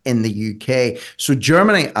happen in the UK. So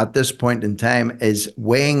Germany at this point in time is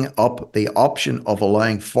weighing up the option of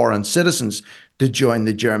allowing foreign citizens to join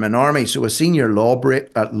the German army. So a senior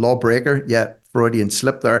lawbreaker, Freudian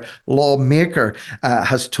slip there, lawmaker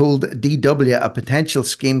has told DW a potential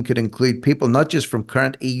scheme could include people not just from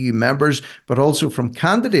current EU members, but also from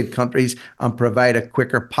candidate countries and provide a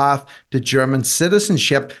quicker path to German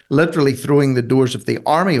citizenship, literally throwing the doors of the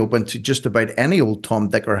army open to just about any old Tom,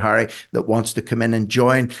 Dick or Harry that wants to come in and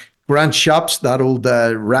join. Grant Shapps, that old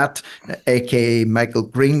rat, aka Michael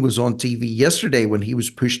Green, was on TV yesterday when he was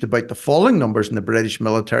pushed about the falling numbers in the British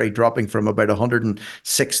military, dropping from about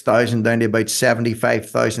 106,000 down to about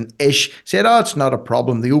 75,000-ish. Said, it's not a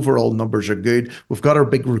problem. The overall numbers are good. We've got our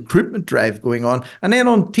big recruitment drive going on. And then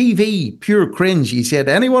on TV, pure cringe, he said,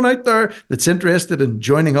 anyone out there that's interested in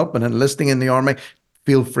joining up and enlisting in the army,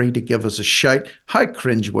 feel free to give us a shout. How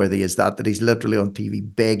cringeworthy is that he's literally on TV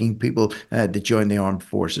begging people to join the armed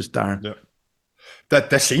forces, Darren? Yeah. That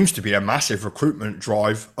there seems to be a massive recruitment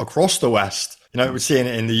drive across the West. We're seeing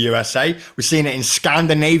it in the USA. We're seeing it in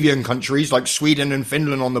Scandinavian countries like Sweden and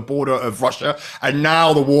Finland on the border of Russia. And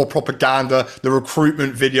now the war propaganda, the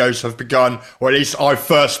recruitment videos have begun, or at least I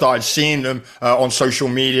first started seeing them on social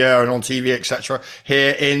media and on TV, etc.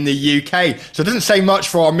 here in the UK. So it doesn't say much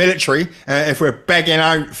for our military if we're begging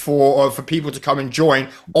out for people to come and join.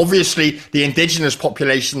 Obviously, the indigenous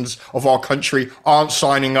populations of our country aren't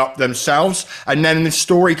signing up themselves. And then the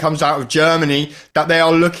story comes out of Germany that they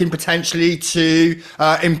are looking potentially to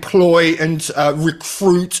employ and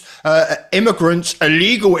recruit immigrants,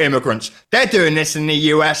 illegal immigrants. They're doing this in the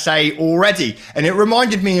USA already. And it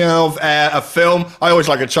reminded me of a film. I always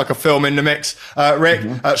like to chuck a film in the mix, Rick.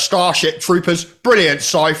 Starship Troopers, brilliant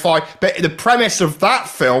sci-fi. But the premise of that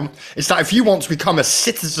film is that if you want to become a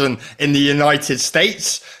citizen in the United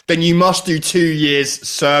States, then you must do 2 years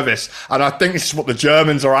service. And I think this is what the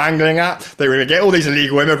Germans are angling at. They're going to get all these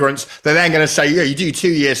illegal immigrants. They're then going to say, you do 2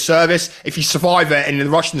 years service. If you survive it and the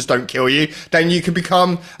Russians don't kill you, then you can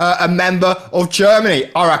become a member of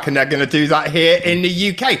Germany. I reckon they're going to do that here in the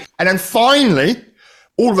UK. And then finally,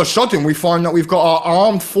 all of a sudden, we find that we've got our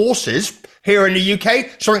armed forces here in the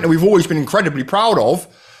UK, something that we've always been incredibly proud of,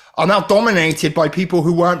 are now dominated by people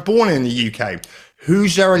who weren't born in the UK.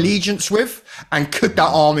 Who's their allegiance with? And could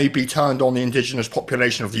that army be turned on the indigenous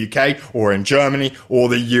population of the UK or in Germany or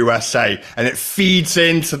the USA? And it feeds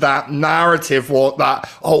into that narrative that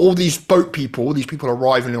all these boat people, all these people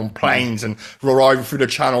arriving on planes and arriving through the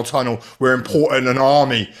Channel Tunnel, we're importing an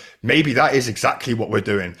army. Maybe that is exactly what we're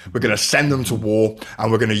doing. We're going to send them to war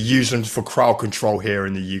and we're going to use them for crowd control here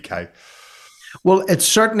in the UK. Well, it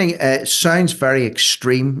certainly sounds very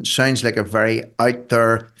extreme, sounds like a very out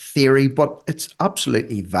there theory, but it's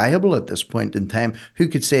absolutely viable at this point in time. Who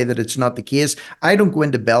could say that it's not the case? I don't go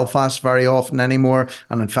into Belfast very often anymore.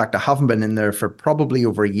 And in fact, I haven't been in there for probably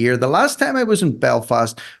over a year. The last time I was in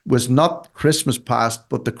Belfast was not Christmas past,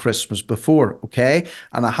 but the Christmas before, okay?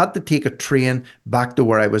 And I had to take a train back to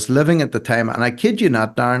where I was living at the time. And I kid you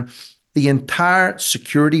not, Darren, the entire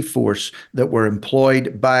security force that were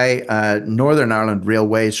employed by Northern Ireland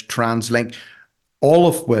Railways, TransLink, all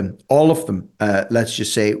of them, let's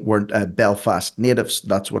just say, weren't Belfast natives.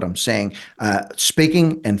 That's what I'm saying.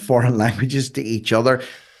 Speaking in foreign languages to each other,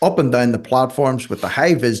 up and down the platforms with the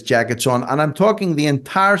high-vis jackets on. And I'm talking the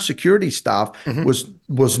entire security staff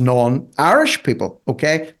was non-Irish people,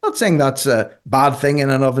 okay? Not saying that's a bad thing in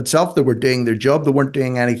and of itself. They were doing their job. They weren't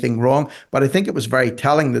doing anything wrong. But I think it was very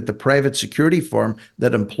telling that the private security firm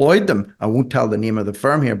that employed them, I won't tell the name of the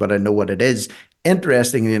firm here, but I know what it is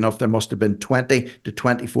Interestingly enough, there must have been 20 to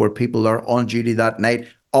 24 people there on duty that night,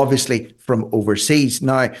 obviously from overseas.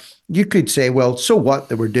 Now, you could say, well, so what?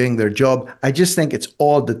 They were doing their job. I just think it's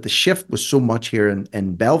odd that the shift was so much here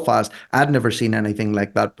in Belfast. I'd never seen anything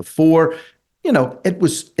like that before. You know, it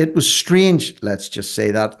was strange, let's just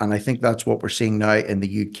say that. And I think that's what we're seeing now in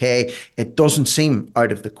the UK. It doesn't seem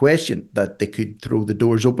out of the question that they could throw the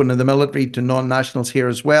doors open in the military to non-nationals here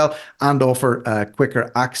as well and offer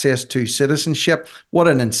quicker access to citizenship. What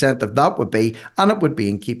an incentive that would be. And it would be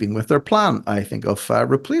in keeping with their plan, I think, of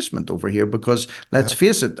replacement over here. Because let's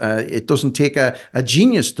face it, it doesn't take a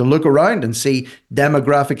genius to look around and see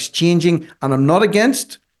demographics changing. And I'm not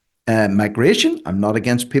against migration. I'm not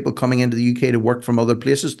against people coming into the UK to work from other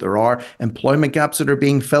places. There are employment gaps that are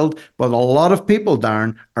being filled, but a lot of people,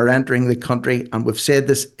 Darren, are entering the country, and we've said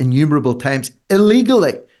this innumerable times,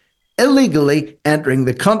 illegally entering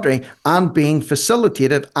the country and being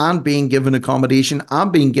facilitated and being given accommodation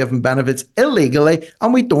and being given benefits illegally,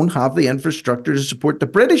 and we don't have the infrastructure to support the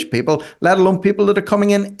British people, let alone people that are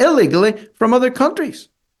coming in illegally from other countries.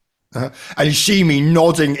 And you see me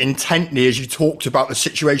nodding intently as you talked about the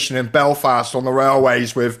situation in Belfast on the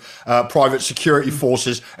railways with private security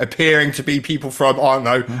forces appearing to be people from, I don't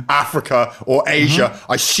know, Africa or Asia.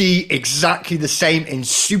 I see exactly the same in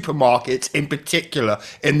supermarkets in particular.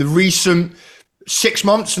 In the recent 6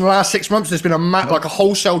 months, in the last 6 months, there's been a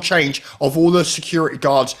wholesale change of all the security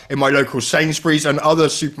guards in my local Sainsbury's and other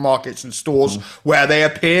supermarkets and stores where they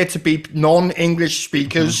appear to be non-English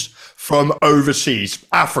speakers from overseas,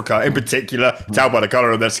 Africa in particular, tell by the color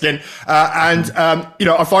of their skin.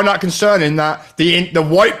 I find that concerning that the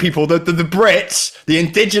white people, the Brits, the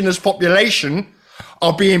indigenous population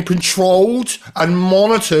are being controlled and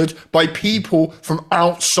monitored by people from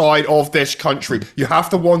outside of this country. You have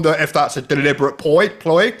to wonder if that's a deliberate ploy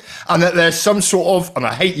and that there's some sort of, and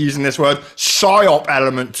I hate using this word, psyop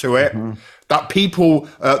element to it. That people,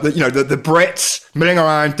 the Brits milling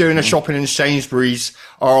around doing the shopping in Sainsbury's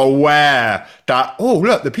are aware that, oh,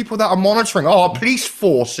 look, the people that are monitoring our police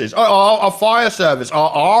forces, our fire service,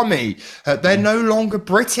 our army, they're no longer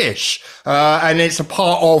British. And it's a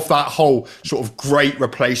part of that whole sort of great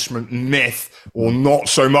replacement myth, or not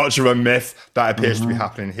so much of a myth, that appears to be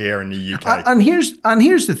happening here in the UK. And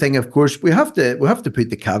here's the thing, of course, we have to put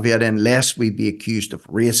the caveat in, lest we be accused of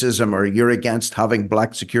racism or you're against having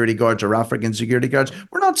black security guards or African security guards.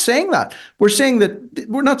 We're not saying that.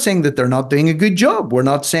 We're not saying that they're not doing a good job. We're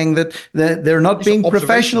not saying that they're not being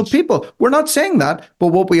professional people. We're not saying that. But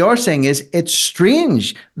what we are saying is it's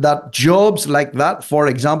strange that jobs like that, for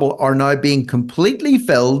example, are now being completely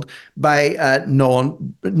filled by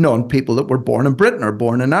non-people that were born in Britain or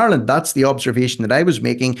born in Ireland. That's the observation that I was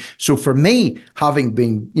making. So for me, having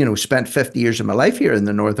been, spent 50 years of my life here in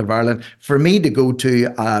the north of Ireland, for me to go to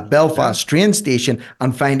Belfast train station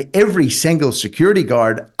and find every single security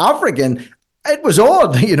guard African, it was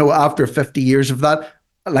odd, after 50 years of that.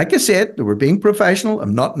 Like I said, they were being professional.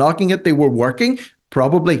 I'm not knocking it. They were working,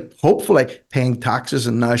 probably, hopefully, paying taxes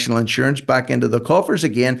and national insurance back into the coffers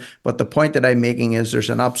again. But the point that I'm making is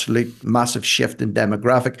there's an absolute massive shift in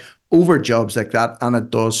demographic over jobs like that. And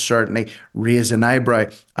it does certainly raise an eyebrow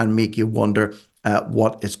and make you wonder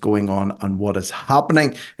what is going on and what is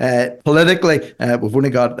happening politically. We've only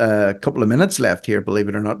got a couple of minutes left here, believe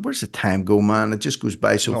it or not. Where's the time go, man? It just goes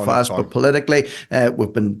by so fast. But politically,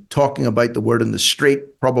 we've been talking about the word in the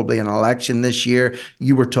street, probably an election this year.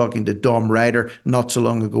 You were talking to Dom Ryder not so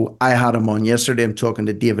long ago. I had him on yesterday. I'm talking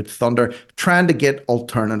to David Thunder, trying to get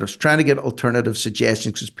alternative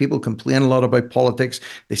suggestions, because people complain a lot about politics.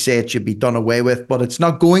 They say it should be done away with, but it's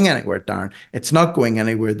not going anywhere, Darren. It's not going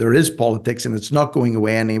anywhere. There is politics, and it's not going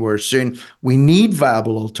away anywhere soon. We need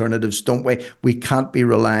viable alternatives, don't we? We can't be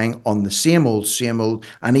relying on the same old,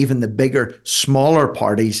 and even the bigger, smaller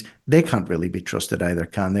parties, they can't really be trusted either,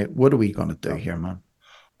 can they? What are we going to do here, man?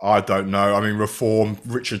 I don't know. I mean, Reform,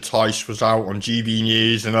 Richard Tice was out on GB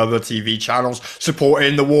News and other TV channels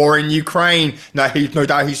supporting the war in Ukraine. Now, no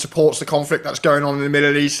doubt he supports the conflict that's going on in the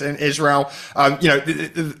Middle East and Israel.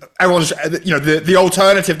 Everyone's, the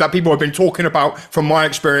alternative that people have been talking about from my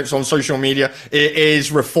experience on social media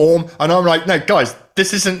is Reform. And I'm like, no, guys,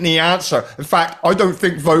 this isn't the answer. In fact, I don't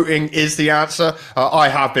think voting is the answer. I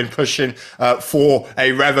have been pushing for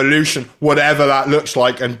a revolution, whatever that looks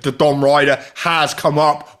like. And the Dom Ryder has come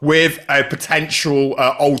up with a potential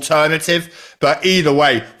alternative. But either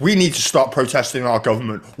way, we need to start protesting our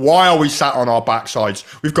government. Why are we sat on our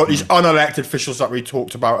backsides? We've got these unelected officials that we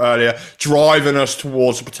talked about earlier, driving us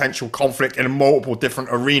towards a potential conflict in multiple different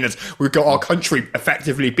arenas. We've got our country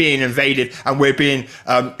effectively being invaded, and we're being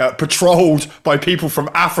patrolled by people people from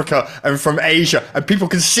Africa and from Asia, and people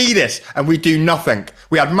can see this, and we do nothing.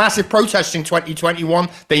 We had massive protests in 2021.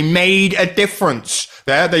 They made a difference.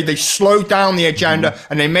 They slowed down the agenda,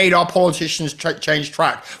 and they made our politicians change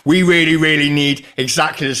track. We really, really need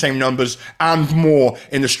exactly the same numbers and more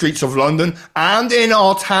in the streets of London and in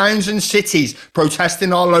our towns and cities,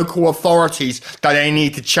 protesting our local authorities that they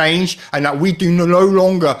need to change, and that we do no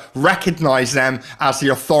longer recognize them as the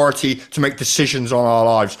authority to make decisions on our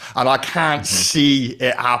lives. And I can't see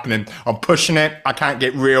it happening. I'm pushing it. I can't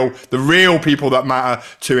get the real people that matter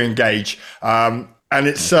to engage. And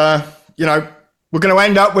it's, we're going to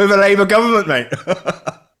end up with a Labour government, mate.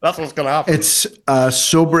 That's what's going to happen. It's a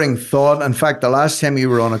sobering thought. In fact, the last time you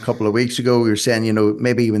were on a couple of weeks ago, we were saying,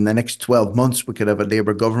 maybe in the next 12 months, we could have a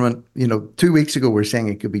Labour government. 2 weeks ago, we were saying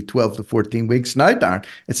it could be 12 to 14 weeks. Now, Darren,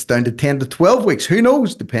 it's down to 10 to 12 weeks. Who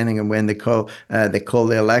knows, depending on when they call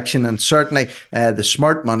the election. And certainly the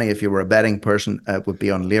smart money, if you were a betting person, would be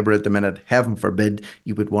on Labour at the minute. Heaven forbid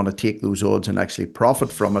you would want to take those odds and actually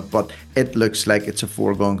profit from it. But it looks like it's a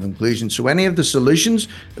foregone conclusion. So any of the solutions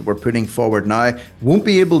that we're putting forward now won't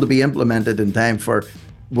be able to be implemented in time for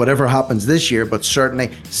whatever happens this year, but certainly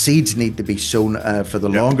seeds need to be sown for the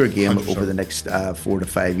longer game 100%. Over the next 4 to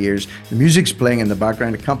 5 years. The music's playing in the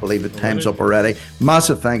background. I can't believe it. Time's up already.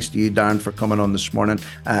 Massive thanks to you, Darren, for coming on this morning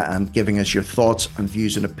and giving us your thoughts and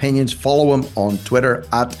views and opinions. Follow him on Twitter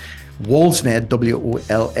at Wolsned,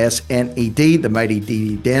 WOLSNED, the mighty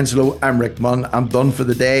DD Denslow. I'm Rick Munn. I'm done for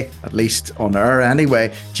the day, at least on air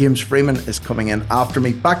anyway. James Freeman is coming in after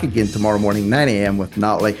me. Back again tomorrow morning, 9 a.m. with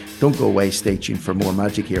Natalie. Don't go away. Stay tuned for more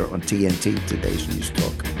magic here on TNT, Today's News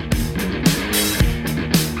Talk.